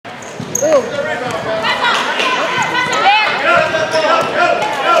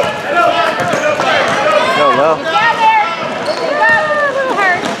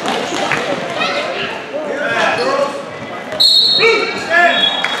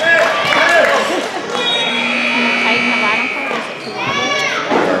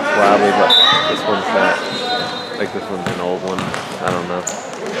Wobbly, but this one's fat. I think this one's an old one. I don't know.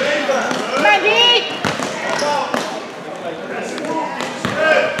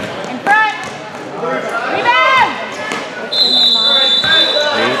 In front. Rebound.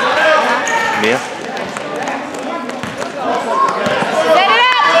 Mia? Set it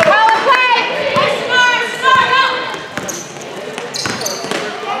up. Call and play.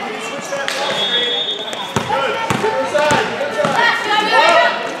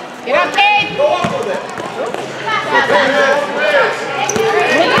 Get up, Kate. Go up with it.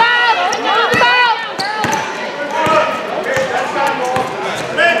 Move out. Move out.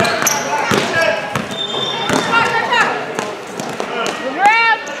 Move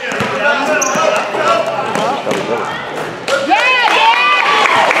around. Yeah, yeah.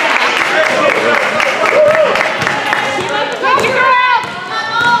 Take your girl.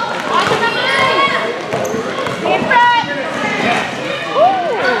 In front.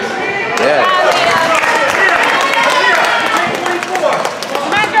 Yeah.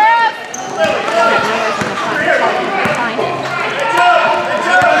 Come on, girls.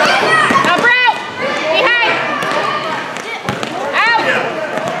 Now, bro. Behind. Out.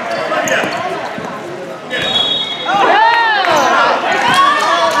 Oh.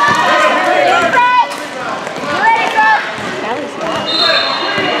 In front. You ready, go?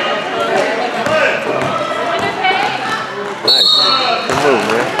 Nice. Good move,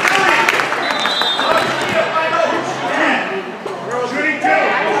 man.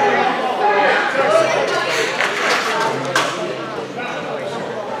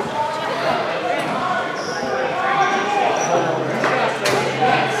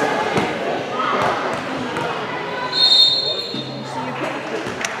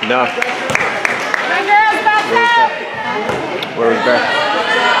 No. Come on, girls, bounce out. Where was Beth?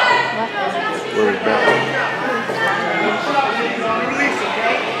 Where was Beth?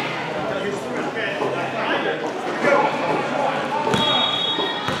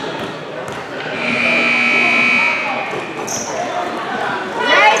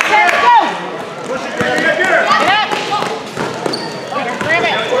 Nice, let's go. Get up. Grab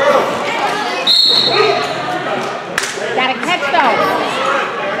it. Gotta catch those.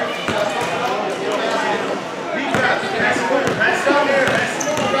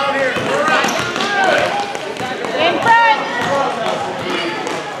 In front.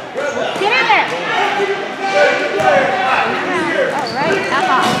 Get in there. All right, come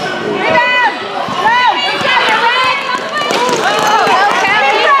on. Rebound. Go. Good job, you're red. Go,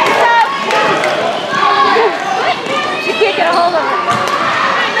 Kathy. She can't get a hold of it.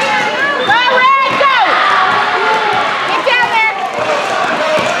 Go, red, go. Get down there.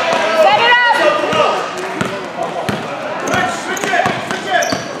 Set it up.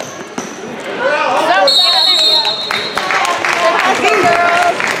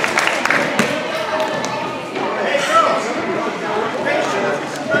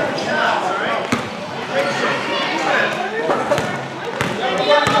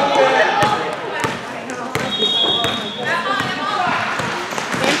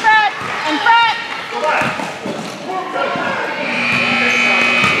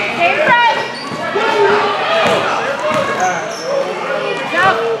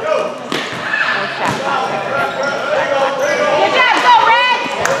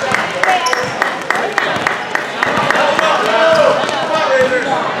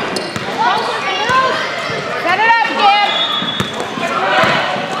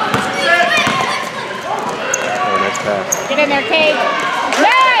 Get in there, Kate.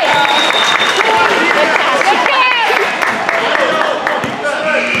 Nice! Good pass. Good pass!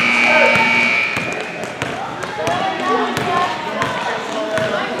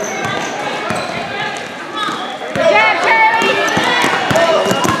 Good job, Charlie.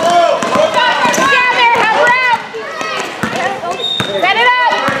 Get down there, help her out. Set it up.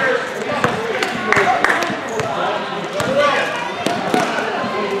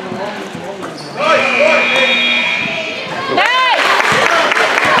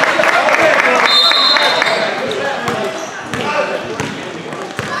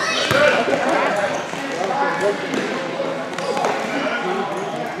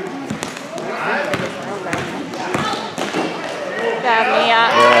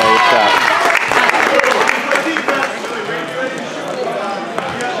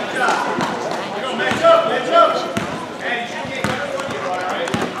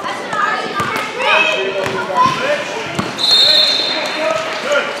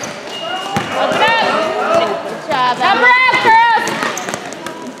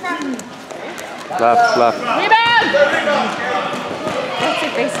 Left, left. Rebound! That's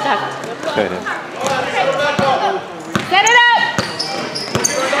it, they stuck. Okay. Set it up!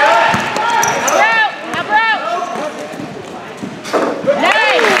 Help her out!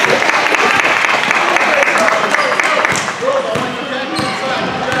 Nice!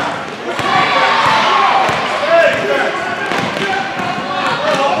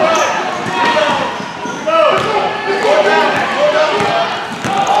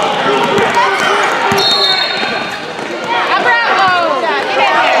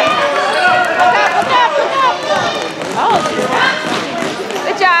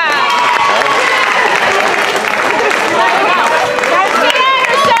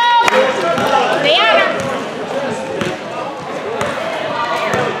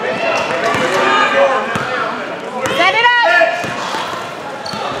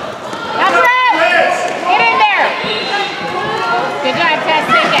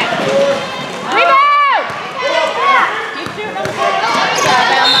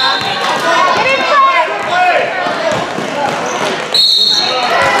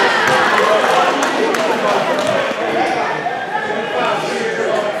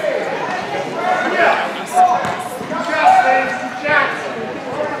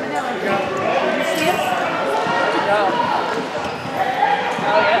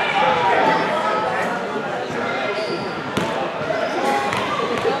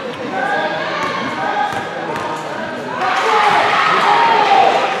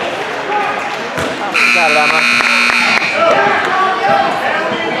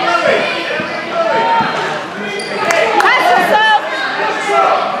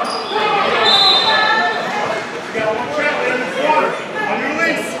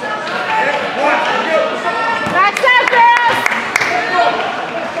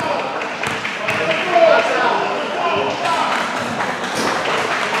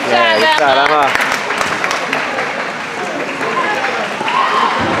 Emma.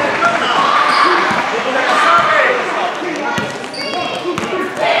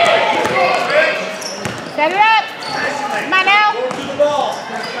 Set it up. Come on now.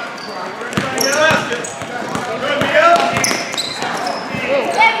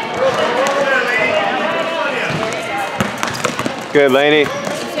 Good, Lainey.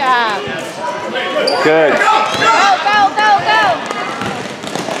 Good job. Good. Go.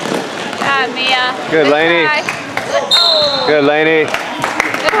 Mia. Good, Lainey. Oh. Good, Lainey.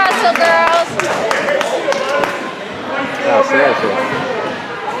 Good hustle, girls. Oh, Sarah's here.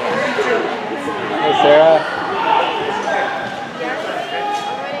 Hey, Sarah.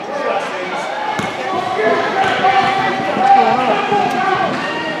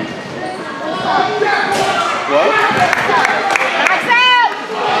 What?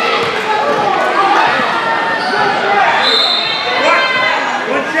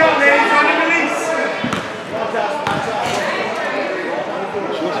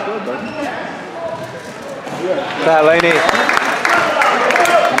 That Lainey. Come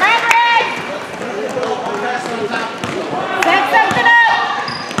on, Red. Set something up.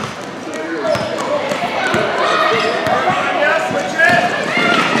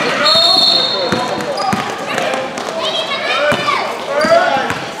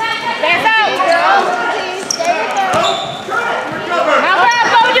 Stand out, girls. Help out,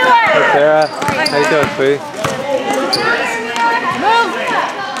 go do her. Hey, Sarah. How you doing, sweetie? Move.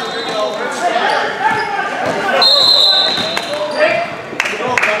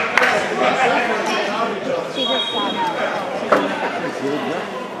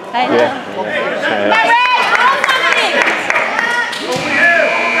 I know. Yeah. Come on, Red!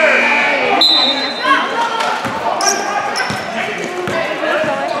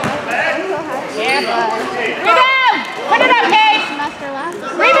 Yeah, bud. Rebound! Put it up, Kate!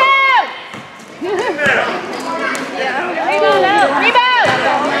 Rebound! Rebound out! Rebound!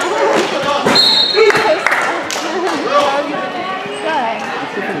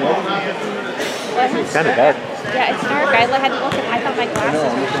 It's kind of bad. Yeah, it's dark. I had to look at. I thought my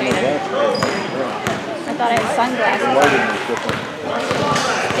glasses were shaded. I thought I had sunglasses.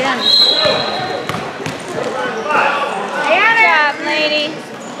 Good job, lady.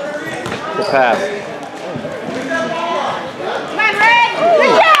 Good pass. Come on, Red.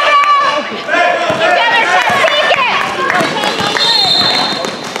 Good job, Al. Get the other shot. Take it.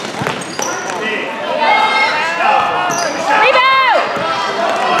 Rebound.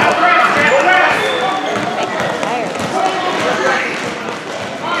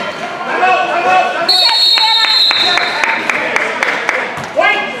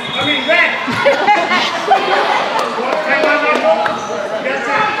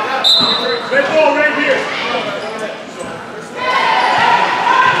 Red ball,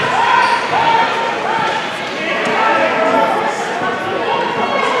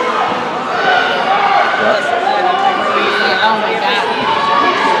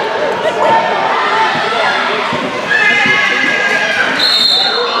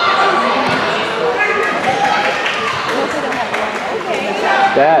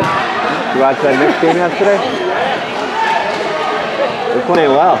 Dad, you watched that Knicks game yesterday? They're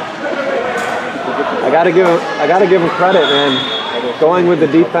playing well. I gotta give him credit, man. Going with the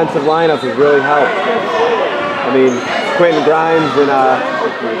defensive lineup has really helped. I mean, Quentin Grimes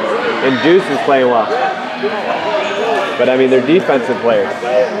and Juice is playing well. But I mean, they're defensive players.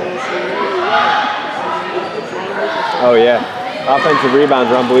 Oh yeah, offensive rebounds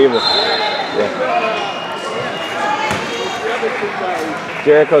are unbelievable. Yeah.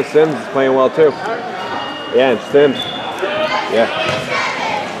 Jericho Sims is playing well too. Yeah, and Sims. Yeah.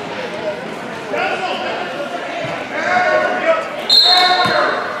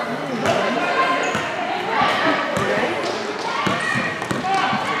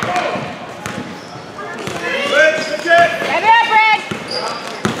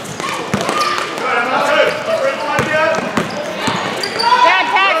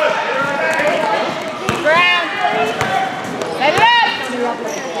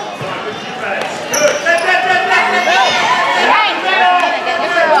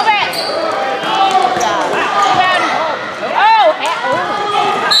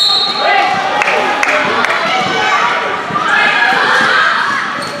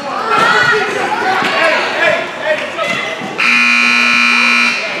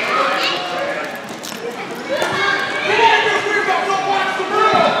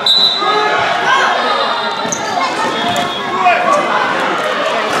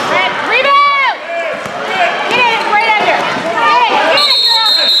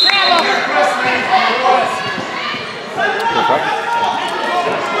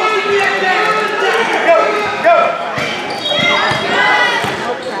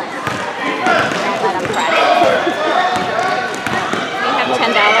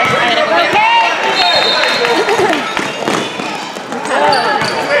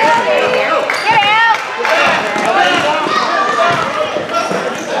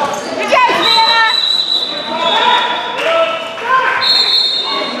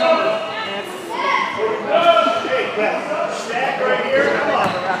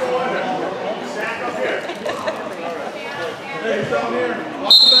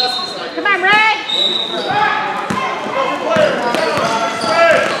 Come on, Red!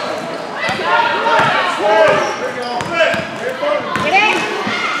 Get in!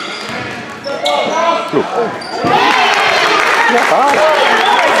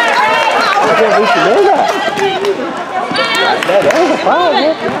 I can't believe you know that. That was a foul.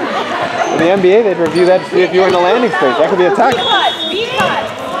 In the NBA, they'd review that to see if you were in the landing space. That could be a tackle.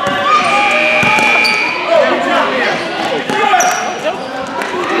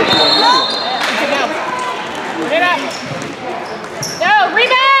 Go,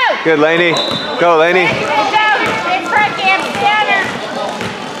 rebound! Good, Laney. Go, Laney.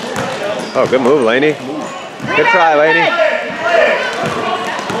 Oh, good move, Laney. Good try, Laney.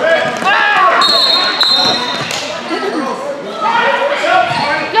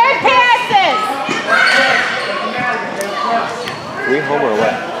 Good passes! Are we home or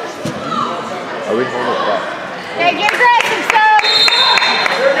what? Are we home or what? Hey, get aggressive, son!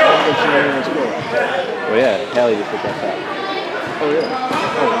 Well, yeah, Hallie just put that shot. Oh, yeah.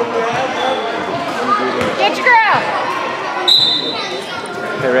 Get your girl!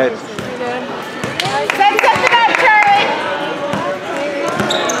 Hey, Red. Send something up, Charlie!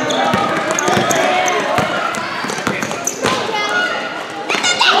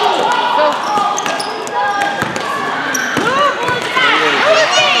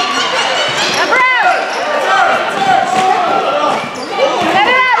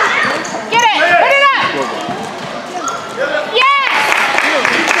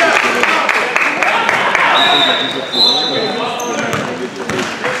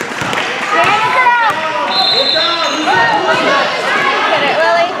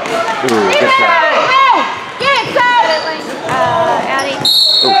 Ooh, good shot. Get it, son! Addie.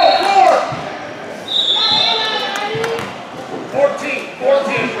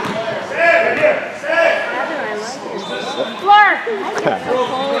 14. Stay right here. Stay. Floor.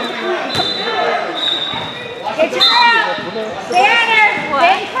 Get your girl. Stay on there.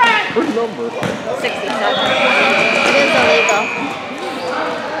 Stay in front. Who's number? 67. It is illegal.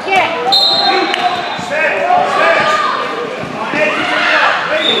 Get it.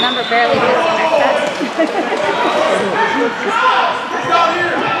 The number barely fits in our chest.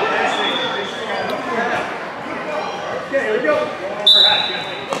 Okay, here we go.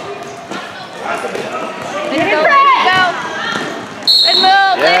 Good go. Good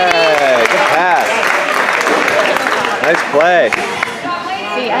move, Yeah, good pass. Nice play.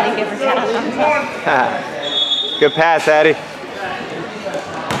 See, I didn't give her that on. Good pass, Addie.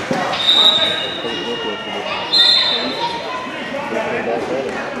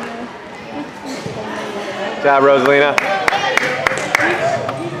 Good job, Rosalina.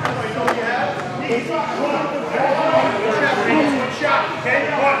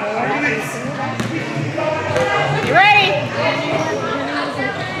 You ready?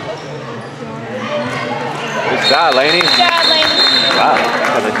 Good shot, Lainey. Good job, Lainey. Wow,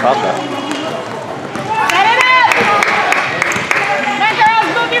 that's a nice pop there. Set it up! Come on, girls,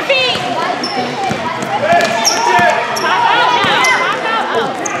 move your feet! Pop out now! Pop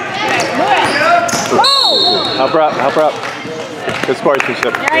out! Move it! Oh! Help her up, help her up. Good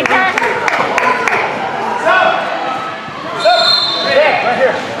sportsmanship. All right, Car. Right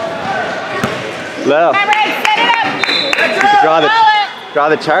here. Lil, All right, set it up! you could draw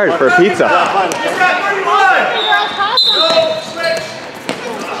the charge for a pizza. Girls, call something.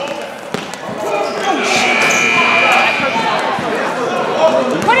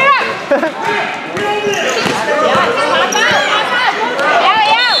 Put it up! Pop out!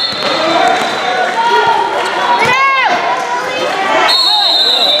 Alley out! Put it out!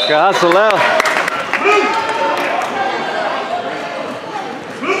 Good hustle, Lil.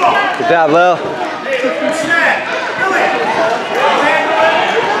 Good job, Lil.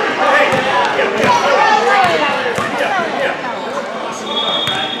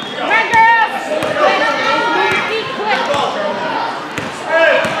 Come on, girls! Move your feet quick!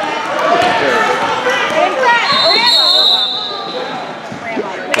 In front!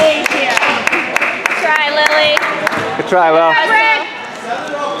 Thank you. Try, Lily. Good try, Lil.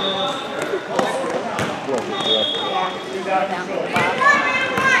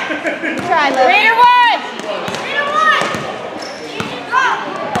 Try, Lily. Reader one! Reader one! Go!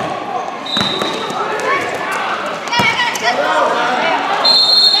 Put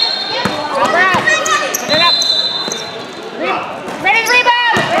it up. Ready to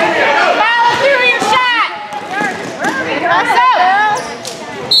rebound! Follow through your shot! Also!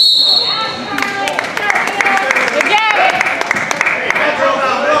 Good job!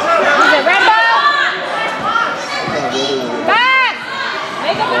 Is it red ball? Back!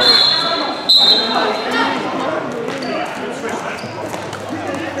 Make a move!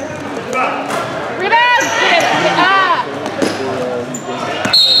 Rebound!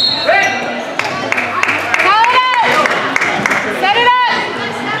 Call it out! Set it up!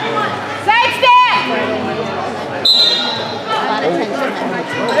 Side step!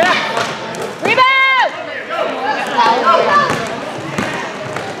 Rebound!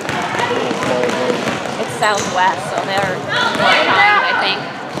 It's southwest, so they're more kind, I think.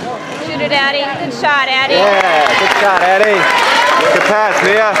 Shoot it, Addie. Good shot, Addie. Yeah, good shot, Eddie. Good pass,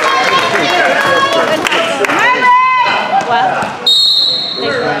 Mia. What?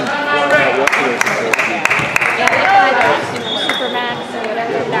 Yeah, they tried the Supermax or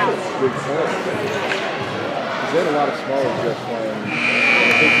whatever. No. They had a lot of smaller jets flying.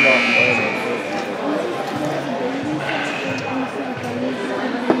 Taking off and landing.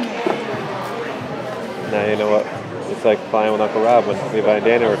 Now you know what it's like flying with Uncle Rob when Levi and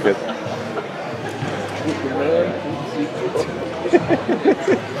Dana were kids.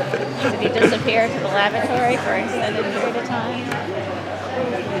 Did he disappear to the lavatory for an extended period of time?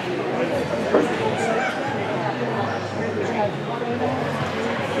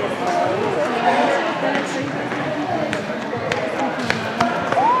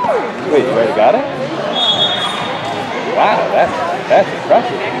 Wait, you already got it? Wow, that's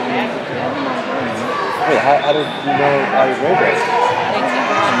impressive. Wait, how did you know how to grade that?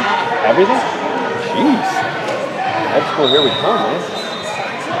 Everything? Jeez. Med school, here we come, man.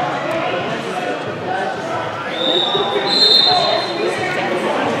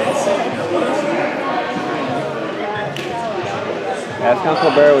 Ask Uncle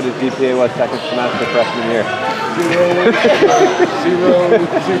Bear what his GPA was second semester freshman year. 0.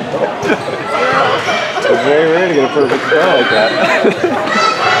 It's very rare to get a perfect score like that.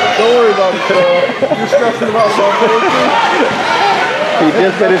 Don't worry about it, you're stressing about something. He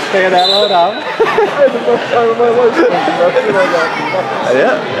just finished staying that low down. I had the best time of my life. That's what I got.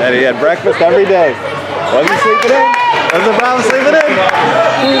 Yeah, and he had breakfast every day. Wasn't sleeping in. Wasn't Brown sleeping in.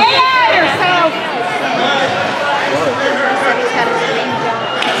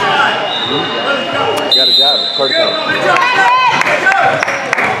 You got a job. It's quarterback.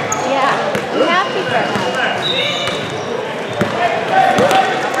 Yeah, you have to go.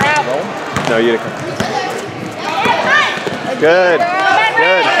 No, you didn't. Good.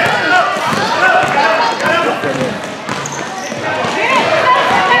 Good.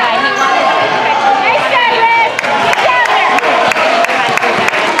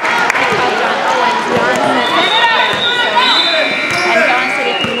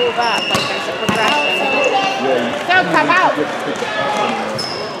 Come out.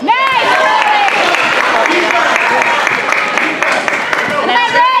 Nice!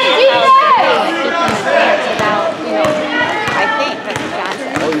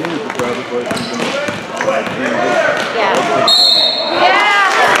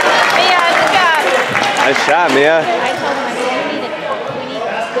 shot, Mia. I told him, I said, we need good people.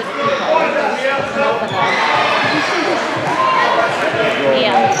 Enough of them.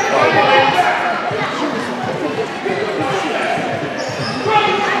 Yeah.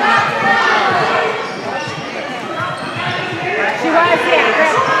 She was,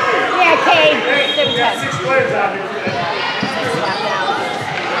 yeah, Kate.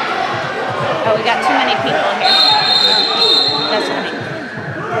 Oh, we got too many people here. That's funny.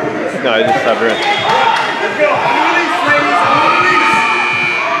 No, I just sub her in.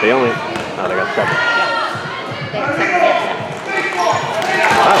 They only, oh, they got 7.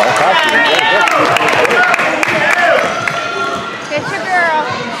 Wow, that's awesome. Get your girl.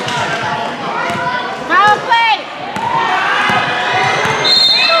 Power play.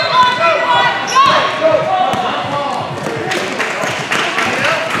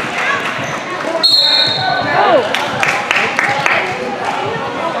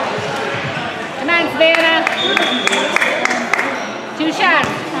 Come on, Savannah. 2 shots.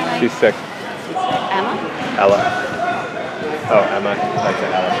 She's sick. Emma? Ella. Oh, Emma. I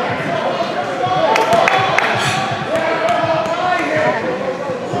said Ella.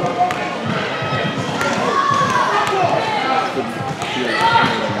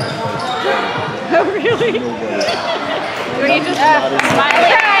 Oh, really? Were you just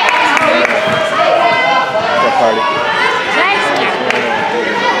smiling? What party? Nice.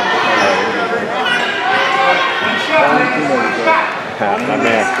 My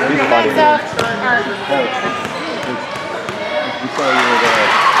man. He's funny. We saw you over there.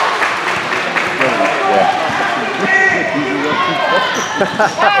 Yeah.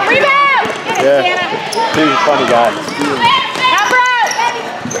 Rebound! Get it, Yeah. Santa. He's a funny guy. Help her out.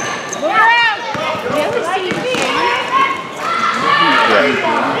 Move around.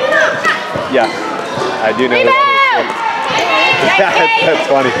 Yeah. I do know Rebound! that. Yeah, that's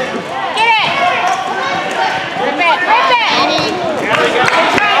funny. Get it. Rip it. Rip it.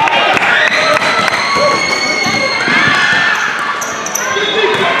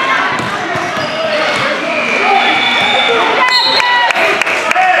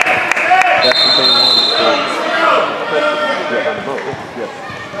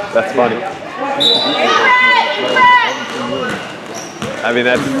 That's funny. I mean,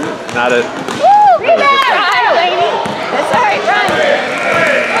 that's not a... Woo! Rebound! Lady. That's all right, run.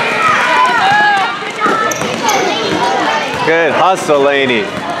 Good hustle, Laney.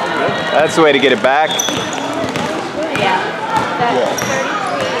 That's the way to get it back. Yeah. That's 33.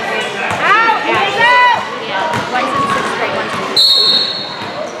 Out! Out! Yeah. One's in 6th grade, one's in 6th grade.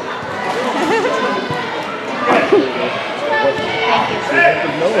 Thank you.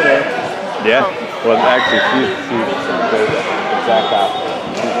 Yeah. Well, actually, she's the exact opposite.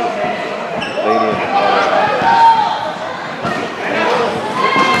 Laney and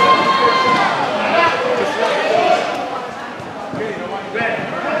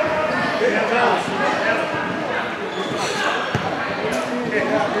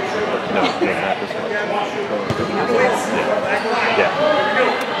no, not this one. Yeah.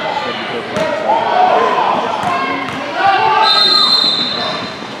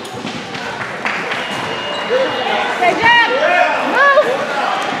 Good job! Move!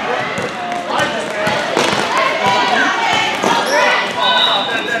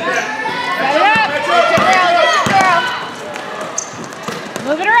 Set it up! Get your girl, get your girl!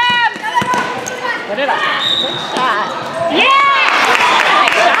 Move it around! Put it up. Good shot. Yeah!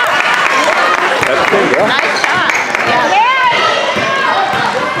 Nice shot. That's good, yeah. Nice shot. Yeah.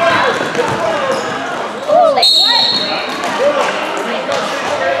 Ooh, nice shot.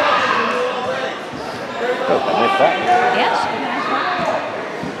 yes.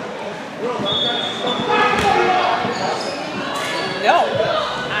 No,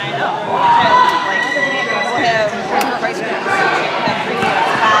 I know. Like, we'll have price we'll have 3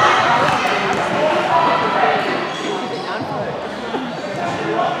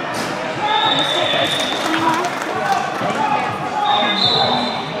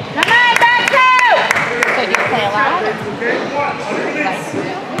 Come on, back two! So do you play a lot?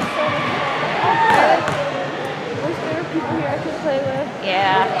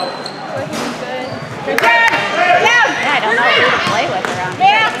 Yeah. Good job! Yeah, I don't know who to play with around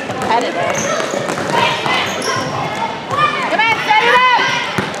here. It's competitive. Come on, set it up!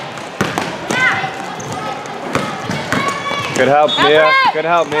 Good help, Mia. Good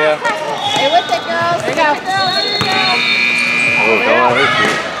help, Mia. Stay with it, girls. There you go. Oh, don't let her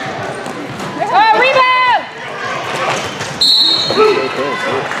shoot. Oh, rebound!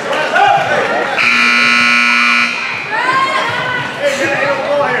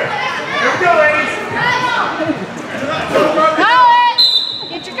 Call it!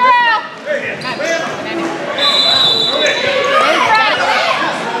 Get your girl!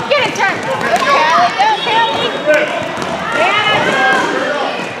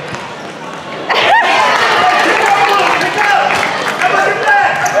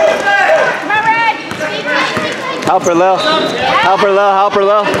 Help her, Lil. Help her, Lil. Help her,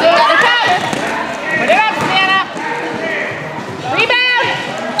 Lil. Put it up, Savannah. Rebound.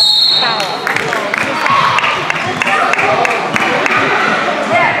 Foul.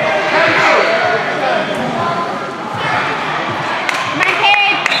 Come on,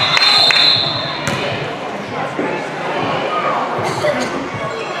 kid.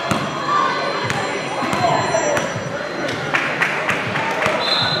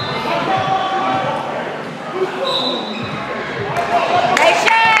 Nice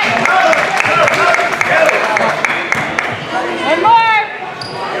shot. One more.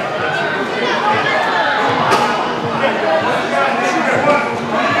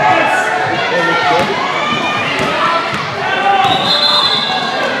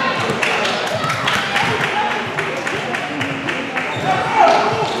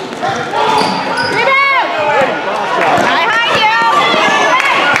 Rebound. Behind you.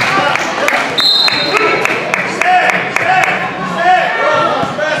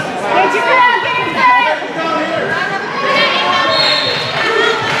 Get your girl, get your girl.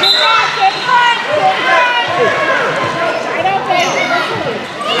 Get back, get front, get front. Right open.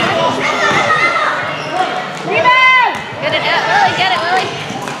 Rebound. Get it, Willie, get it, Willie.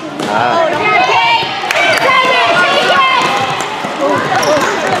 Oh, no. Take it. Take it.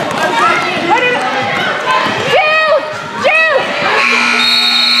 Put it. Shoot. Shoot.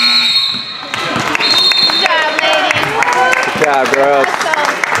 Good job, ladies. Good job, girls.